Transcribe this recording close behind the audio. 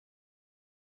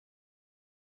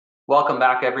Welcome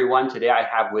back, everyone. Today I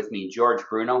have with me George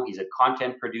Bruno. He's a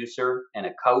content producer and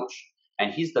a coach,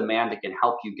 and he's the man that can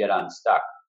help you get unstuck.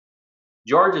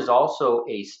 George is also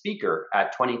a speaker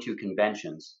at 22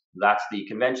 conventions. That's the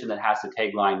convention that has the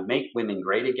tagline, Make Women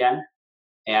Great Again.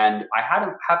 And I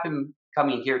have him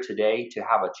coming here today to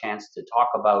have a chance to talk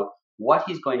about what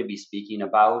he's going to be speaking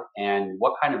about and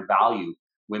what kind of value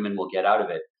women will get out of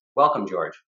it. Welcome,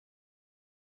 George.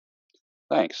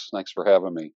 Thanks. Thanks for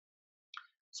having me.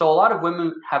 So a lot of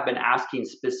women have been asking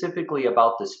specifically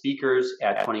about the speakers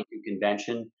at 22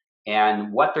 convention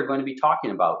and what they're going to be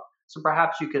talking about. So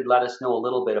perhaps you could let us know a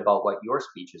little bit about what your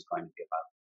speech is going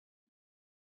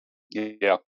to be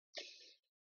Yeah.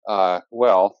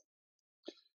 Well,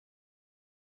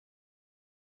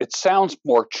 it sounds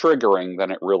more triggering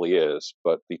than it really is,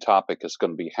 but the topic is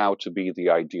going to be how to be the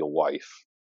ideal wife,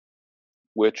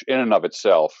 which in and of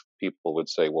itself, people would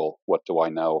say, well, what do I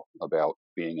know about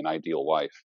being an ideal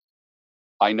wife?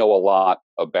 I know a lot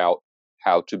about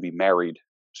how to be married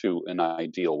to an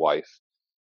ideal wife,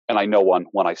 and I know one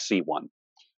when I see one.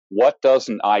 What does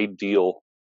an ideal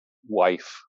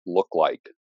wife look like?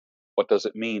 What does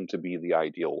it mean to be the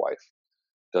ideal wife?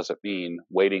 Does it mean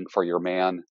waiting for your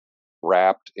man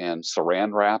wrapped in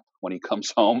saran wrap when he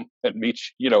comes home and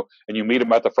meets, and you meet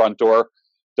him at the front door?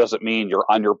 Does it mean you're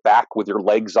on your back with your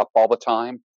legs up all the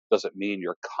time? Does it mean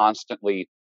you're constantly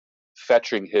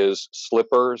fetching his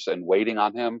slippers and waiting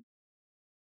on him?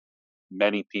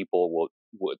 Many people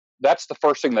would. That's the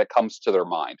first thing that comes to their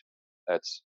mind.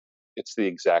 It's the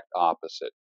exact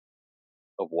opposite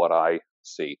of what I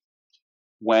see.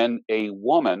 When a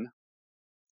woman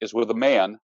is with a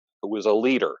man who is a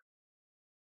leader,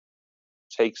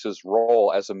 takes his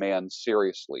role as a man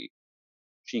seriously,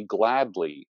 she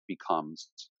gladly becomes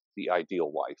the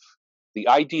ideal wife. The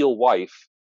ideal wife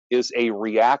is a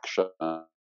reaction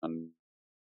to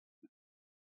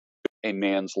a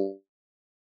man's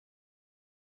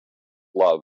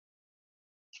love.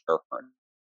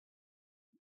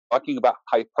 Talking about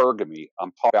hypergamy,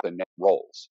 I'm talking about the net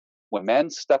roles. When men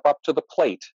step up to the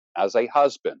plate as a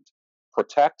husband,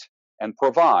 protect and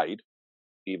provide,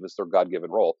 even as their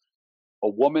God-given role, a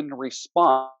woman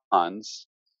responds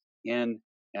in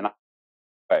an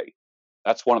way.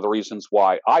 That's one of the reasons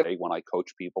why when I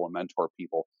coach people and mentor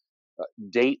people,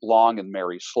 date long and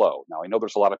marry slow. Now, I know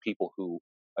there's a lot of people who,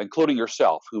 including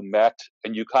yourself, who met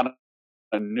and you kind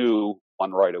of knew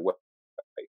one right away.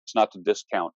 It's not to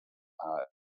discount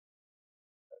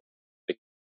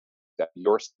that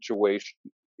your situation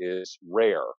is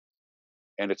rare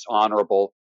and it's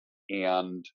honorable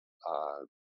and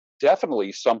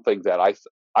definitely something that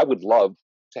I would love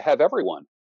to have everyone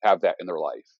have that in their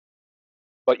life.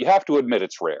 But you have to admit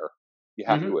it's rare. You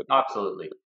have to admit. Absolutely.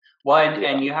 Well,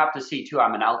 and you have to see too,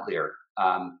 I'm an outlier.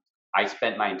 I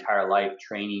spent my entire life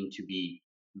training to be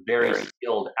very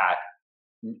skilled at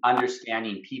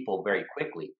understanding people very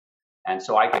quickly. And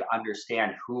so I could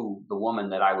understand who the woman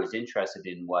that I was interested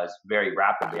in was very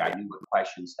rapidly. I knew what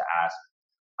questions to ask.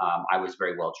 I was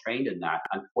very well trained in that.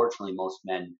 Unfortunately, most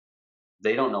men,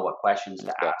 they don't know what questions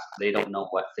to ask. They don't know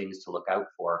what things to look out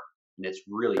for. And it's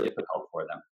really difficult for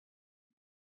them.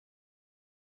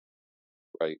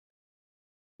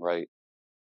 Right.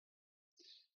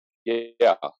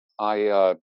 Yeah.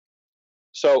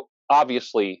 So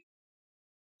obviously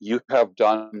you have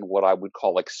done what I would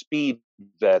call like speed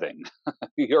vetting.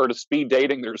 You heard of speed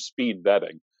dating, there's speed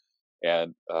vetting.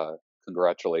 And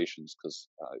congratulations, because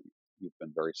you've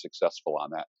been very successful on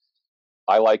that.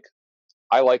 I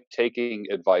like taking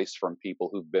advice from people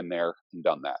who've been there and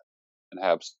done that and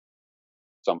have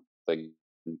something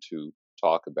to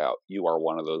talk about. You are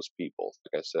one of those people.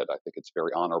 Like I said, I think it's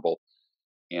very honorable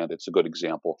and it's a good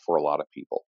example for a lot of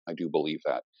people. I do believe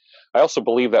that. I also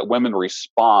believe that women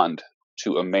respond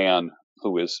to a man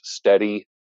who is steady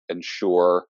and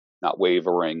sure, not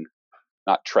wavering,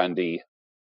 not trendy,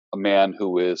 a man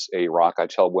who is a rock. I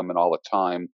tell women all the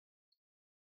time,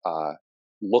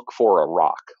 look for a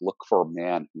rock, look for a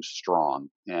man who's strong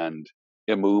and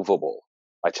immovable.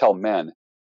 I tell men,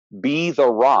 be the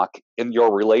rock in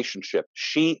your relationship.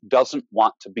 She doesn't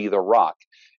want to be the rock.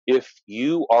 If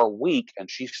you are weak and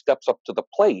she steps up to the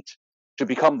plate to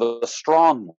become the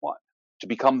strong one, to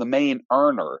become the main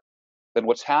earner, then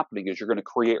what's happening is you're going to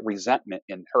create resentment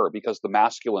in her, because the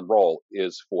masculine role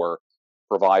is for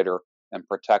provider and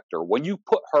protector. When you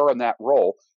put her in that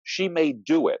role, she may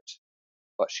do it,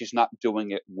 but she's not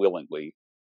doing it willingly,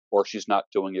 or she's not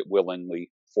doing it willingly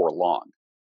for long.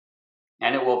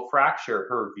 And it will fracture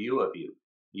her view of you.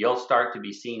 You'll start to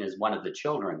be seen as one of the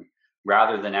children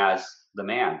rather than as the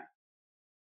man.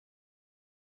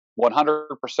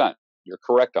 100%. You're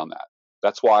correct on that.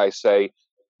 That's why I say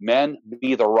Men,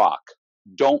 be the rock.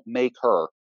 Don't make her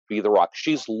be the rock.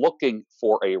 She's looking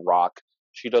for a rock.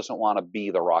 She doesn't want to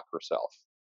be the rock herself.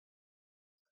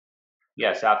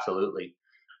 Yes, absolutely.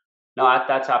 No,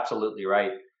 that's absolutely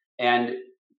right. And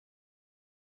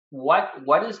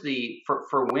what is the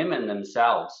for women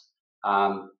themselves,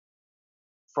 um,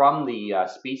 from the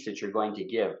speech that you're going to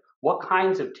give? What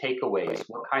kinds of takeaways?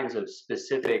 What kinds of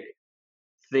specific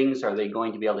things are they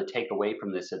going to be able to take away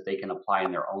from this that they can apply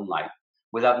in their own life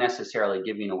without necessarily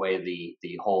giving away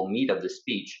the whole meat of the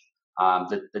speech?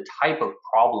 The type of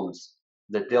problems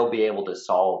that they'll be able to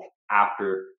solve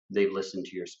after they've listened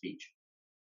to your speech.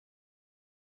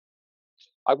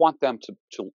 I want them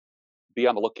to be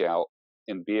on the lookout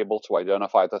and be able to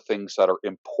identify the things that are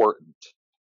important.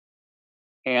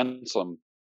 Handsome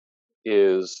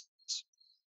is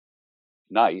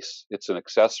nice, it's an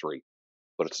accessory,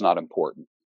 but it's not important.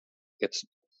 It's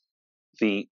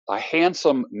a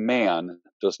handsome man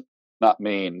does not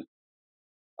mean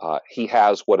he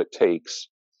has what it takes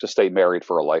to stay married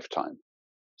for a lifetime.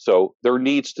 So there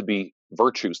needs to be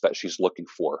virtues that she's looking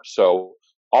for. So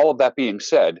all of that being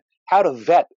said, how to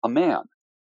vet a man,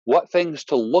 what things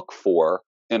to look for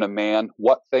in a man,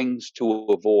 what things to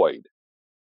avoid.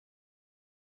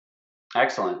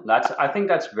 Excellent. I think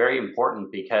that's very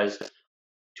important because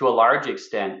to a large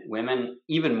extent, women,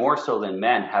 even more so than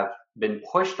men, have been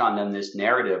pushed on them this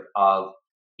narrative of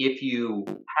if you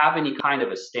have any kind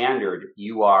of a standard,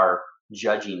 you are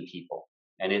judging people,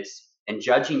 and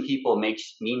judging people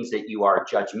means that you are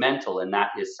judgmental, and that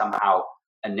is somehow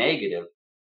a negative.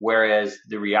 Whereas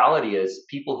the reality is,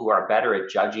 people who are better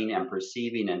at judging and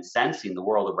perceiving and sensing the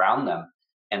world around them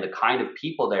and the kind of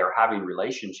people they are having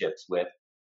relationships with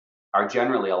are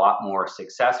generally a lot more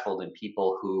successful than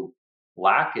people who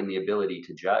lack in the ability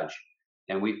to judge.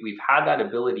 And we've had that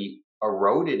ability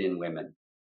eroded in women.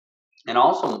 And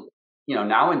also,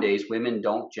 nowadays women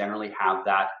don't generally have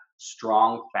that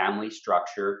strong family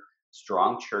structure,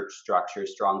 strong church structure,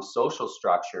 strong social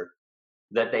structure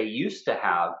that they used to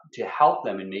have to help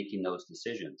them in making those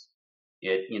decisions.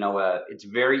 It's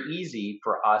very easy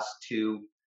for us to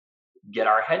get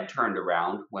our head turned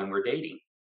around when we're dating.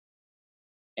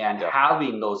 And Yeah.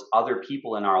 having those other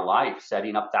people in our life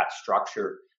setting up that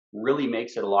structure really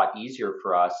makes it a lot easier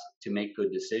for us to make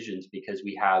good decisions because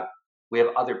we have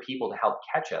other people to help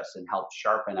catch us and help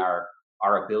sharpen our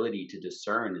ability to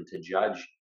discern and to judge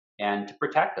and to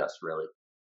protect us, really.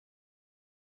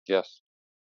 Yes.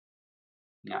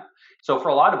 Yeah. So for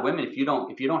a lot of women, if you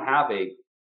don't have a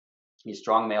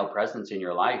strong male presence in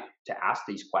your life to ask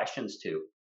these questions to,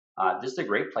 this is a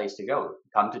great place to go.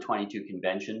 Come to 22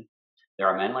 Convention. There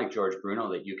are men like George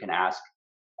Bruno that you can ask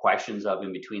questions of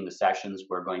in between the sessions.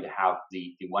 We're going to have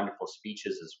the wonderful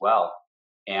speeches as well.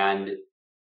 And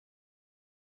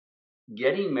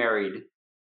getting married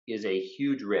is a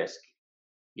huge risk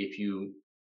if you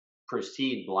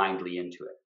proceed blindly into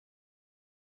it.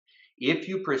 If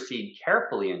you proceed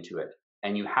carefully into it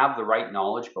and you have the right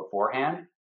knowledge beforehand,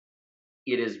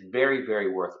 it is very,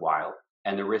 very worthwhile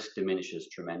and the risk diminishes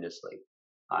tremendously.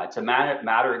 It's a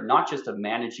matter not just of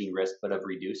managing risk, but of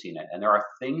reducing it. And there are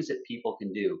things that people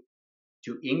can do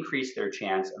to increase their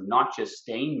chance of not just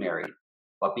staying married,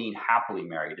 but being happily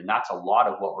married. And that's a lot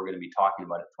of what we're going to be talking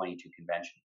about at 22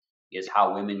 Convention, is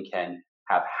how women can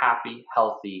have happy,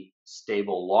 healthy,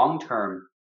 stable, long-term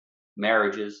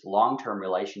marriages, long-term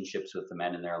relationships with the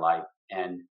men in their life.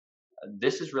 And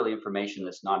this is really information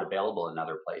that's not available in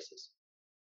other places.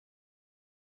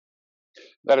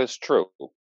 That is true.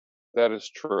 That is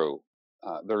true.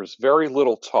 There's very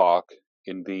little talk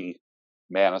in the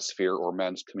manosphere or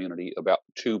men's community about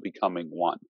two becoming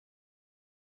one.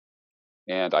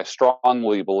 And I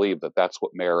strongly believe that that's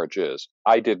what marriage is.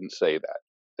 I didn't say that.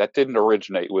 That didn't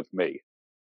originate with me.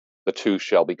 The two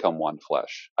shall become one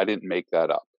flesh. I didn't make that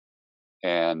up.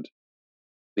 And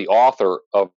the author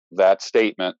of that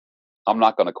statement, I'm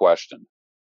not going to question.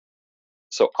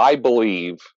 So I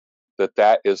believe that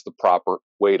that is the proper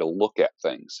way to look at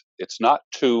things. It's not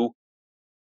two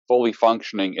fully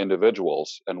functioning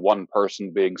individuals and one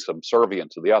person being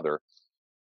subservient to the other.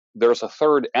 There's a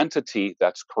third entity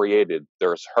that's created.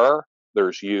 There's her,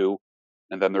 there's you,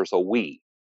 and then there's a we.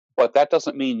 But that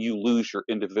doesn't mean you lose your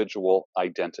individual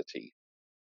identity.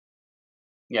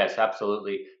 Yes,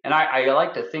 absolutely. And I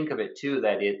like to think of it too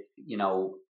that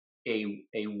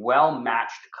a well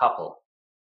matched couple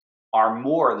are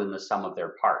more than the sum of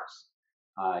their parts.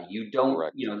 You don't,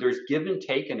 Correct. there's give and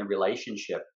take in a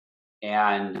relationship.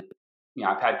 And,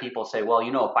 I've had people say, well,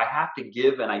 if I have to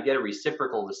give and I get a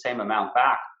reciprocal the same amount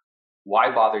back,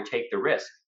 why bother take the risk?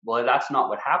 Well, that's not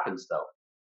what happens though.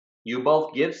 you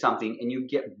both give something and you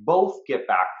both get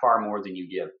back far more than you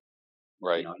give.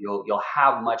 Right. You'll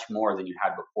have much more than you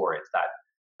had before. It's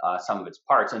that some of its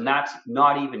parts, and that's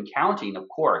not even counting, of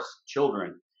course,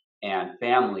 children and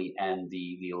family and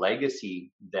the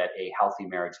legacy that a healthy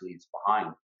marriage leaves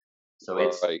behind. So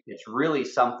Right. it's really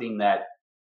something that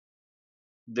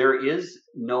there is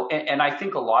no, and I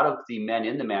think a lot of the men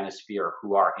in the manosphere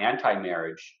who are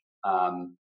anti-marriage,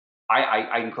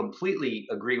 I can completely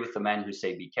agree with the men who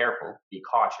say be careful, be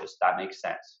cautious. That makes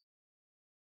sense.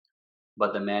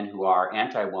 But the men who are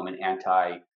anti-woman,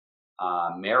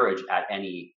 anti-marriage at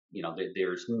any,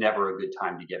 there's never a good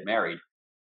time to get married.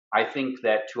 I think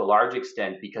that to a large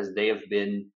extent, because they have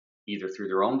been either through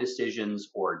their own decisions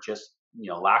or just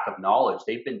lack of knowledge,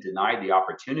 they've been denied the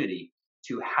opportunity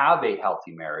to have a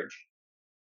healthy marriage.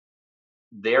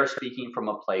 They're speaking from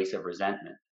a place of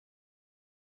resentment.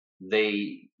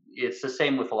 It's the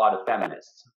same with a lot of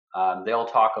feminists. They'll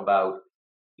talk about,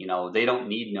 they don't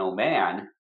need no man.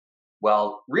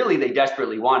 Well, really, they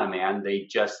desperately want a man. They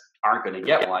just aren't going to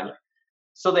get one.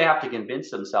 So they have to convince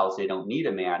themselves they don't need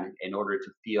a man in order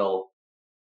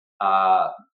uh,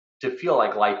 to feel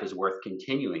like life is worth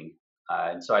continuing.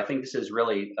 And so I think this is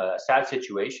really a sad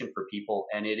situation for people,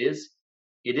 and it is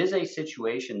a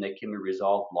situation that can be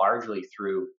resolved largely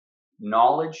through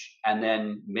knowledge and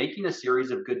then making a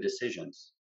series of good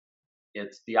decisions.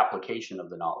 It's the application of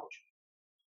the knowledge.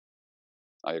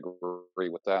 I agree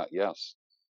with that. Yes.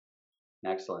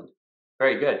 Excellent.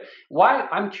 Very good.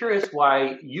 I'm curious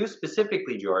why you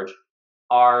specifically, George,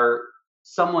 are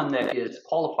someone that is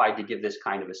qualified to give this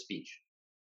kind of a speech.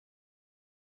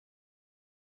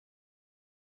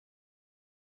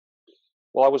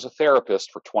 Well, I was a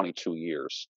therapist for 22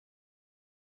 years.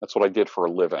 That's what I did for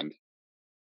a living,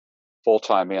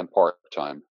 full-time and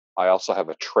part-time. I also have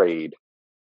a trade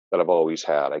that I've always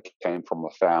had. I came from a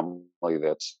family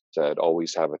that said,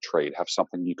 always have a trade, have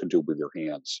something you can do with your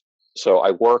hands. So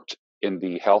I worked in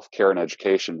the healthcare and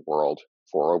education world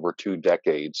for over 2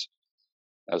 decades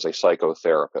as a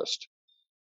psychotherapist.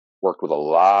 Worked with a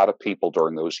lot of people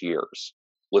during those years,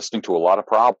 listening to a lot of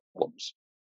problems,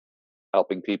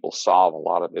 helping people solve a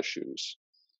lot of issues.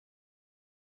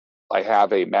 I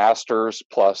have a master's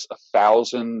plus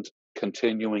 1,000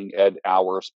 continuing ed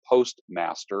hours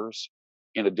post-master's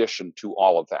in addition to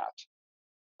all of that.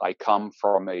 I come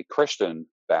from a Christian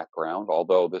background,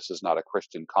 although this is not a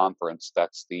Christian conference.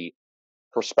 That's the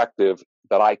perspective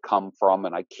that I come from,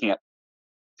 and I can't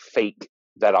fake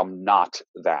that I'm not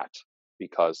that,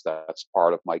 because that's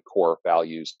part of my core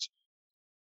values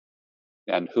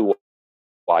and who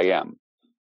I am.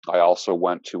 I also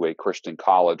went to a Christian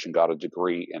college and got a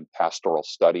degree in pastoral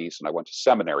studies, and I went to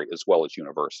seminary as well as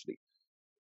university.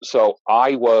 So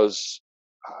I was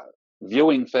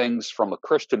viewing things from a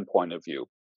Christian point of view.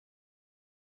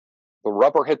 The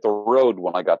rubber hit the road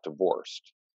when I got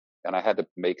divorced, and I had to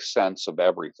make sense of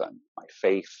everything: my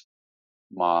faith,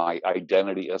 my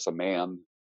identity as a man.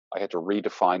 I had to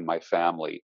redefine my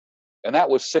family. And that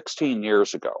was 16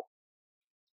 years ago.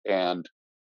 And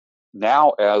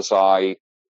now, as I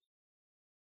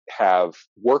have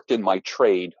worked in my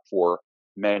trade for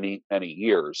many, many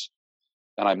years,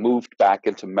 and I moved back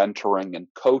into mentoring and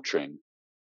coaching,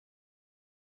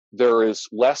 there is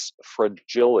less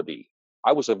fragility.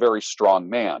 I was a very strong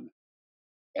man.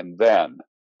 And then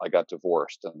I got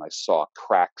divorced and I saw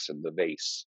cracks in the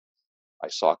vase. I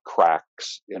saw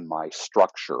cracks in my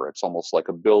structure. It's almost like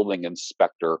a building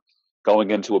inspector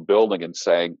going into a building and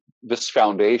saying, this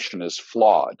foundation is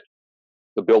flawed.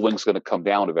 The building's going to come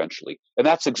down eventually. And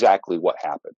that's exactly what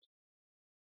happened.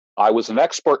 I was an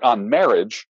expert on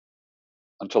marriage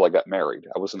until I got married.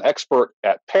 I was an expert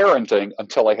at parenting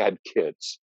until I had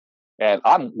kids. And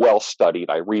I'm well studied.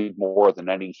 I read more than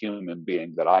any human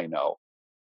being that I know.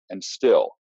 And still,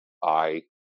 I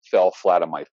fell flat on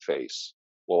my face.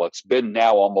 Well, it's been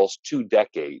now almost 2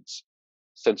 decades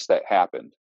since that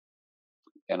happened.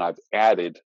 And I've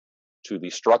added to the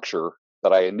structure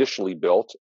that I initially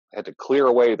built. I had to clear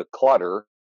away the clutter.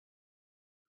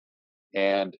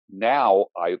 And now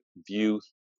I view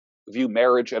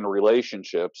marriage and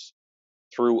relationships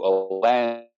through a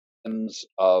lens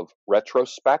of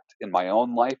retrospect in my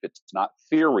own life. It's not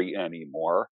theory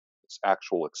anymore, it's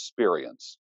actual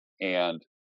experience. And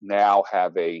now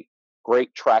have a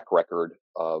great track record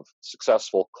of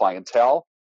successful clientele,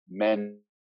 mentees,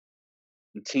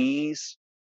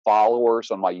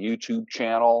 followers on my YouTube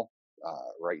channel.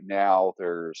 Right now,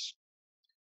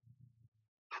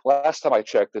 last time I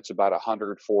checked, it's about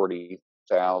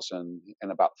 140,000,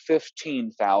 and about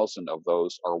 15,000 of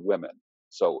those are women.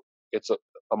 So it's a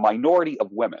minority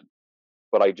of women.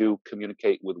 but I do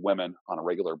communicate with women on a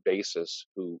regular basis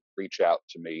who reach out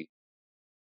to me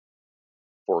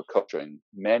for coaching.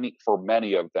 For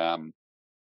many of them,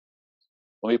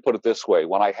 let me put it this way: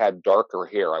 when I had darker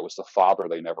hair, I was the father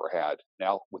they never had.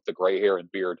 Now, with the gray hair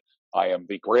and beard, I am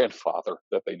the grandfather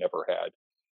that they never had,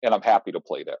 and I'm happy to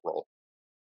play that role.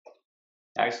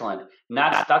 Excellent. And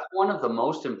that's one of the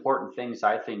most important things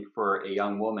I think for a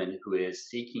young woman who is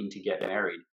seeking to get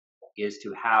married is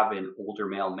to have an older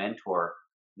male mentor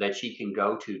that she can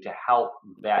go to help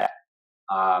vet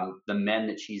the men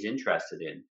that she's interested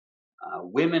in.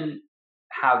 Women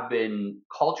have been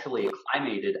culturally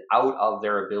acclimated out of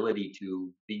their ability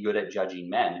to be good at judging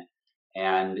men.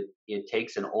 And it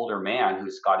takes an older man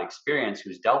who's got experience,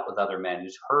 who's dealt with other men,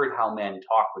 who's heard how men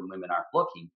talk when women aren't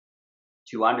looking,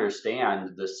 to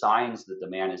understand the signs that the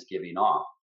man is giving off.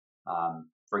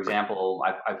 For example,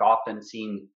 I've often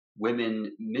seen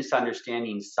women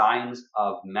misunderstanding signs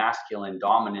of masculine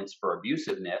dominance for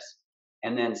abusiveness,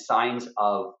 and then signs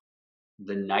of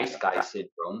the nice guy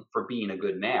syndrome for being a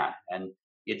good man. And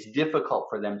it's difficult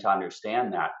for them to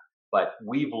understand that. But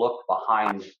we've looked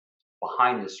behind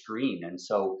the screen, and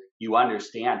so you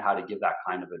understand how to give that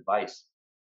kind of advice.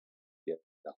 Yeah.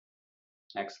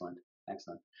 Excellent,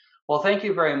 excellent. Well, thank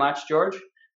you very much, George.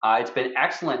 It's been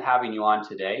excellent having you on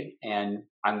today, and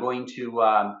I'm going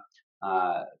to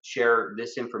share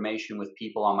this information with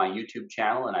people on my YouTube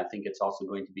channel, and I think it's also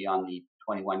going to be on the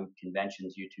 21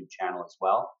 Conventions YouTube channel as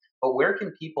well. But where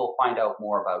can people find out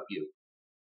more about you?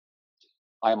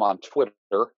 I am on Twitter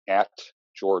at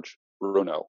George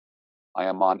Bruno. I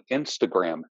am on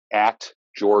Instagram at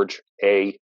George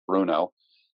A. Bruno,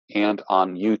 and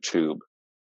on YouTube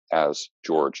as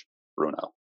George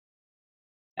Bruno.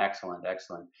 Excellent,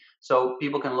 excellent. So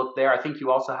people can look there. I think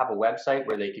you also have a website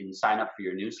where they can sign up for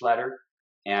your newsletter.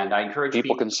 And I encourage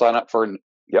people can sign up for.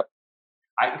 Yep.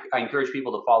 I encourage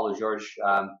people to follow George.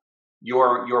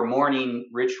 Your morning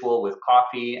ritual with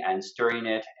coffee and stirring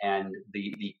it, and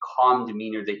the calm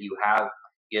demeanor that you have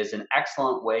is an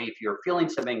excellent way. If you're feeling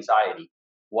some anxiety,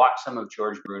 watch some of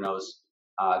George Bruno's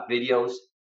videos.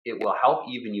 It will help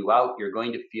even you out. You're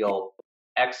going to feel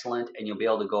excellent, and you'll be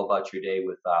able to go about your day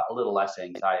with a little less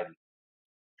anxiety.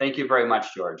 Thank you very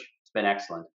much, George. It's been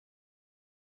excellent.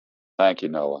 Thank you,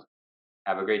 Noah.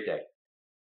 Have a great day.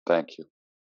 Thank you.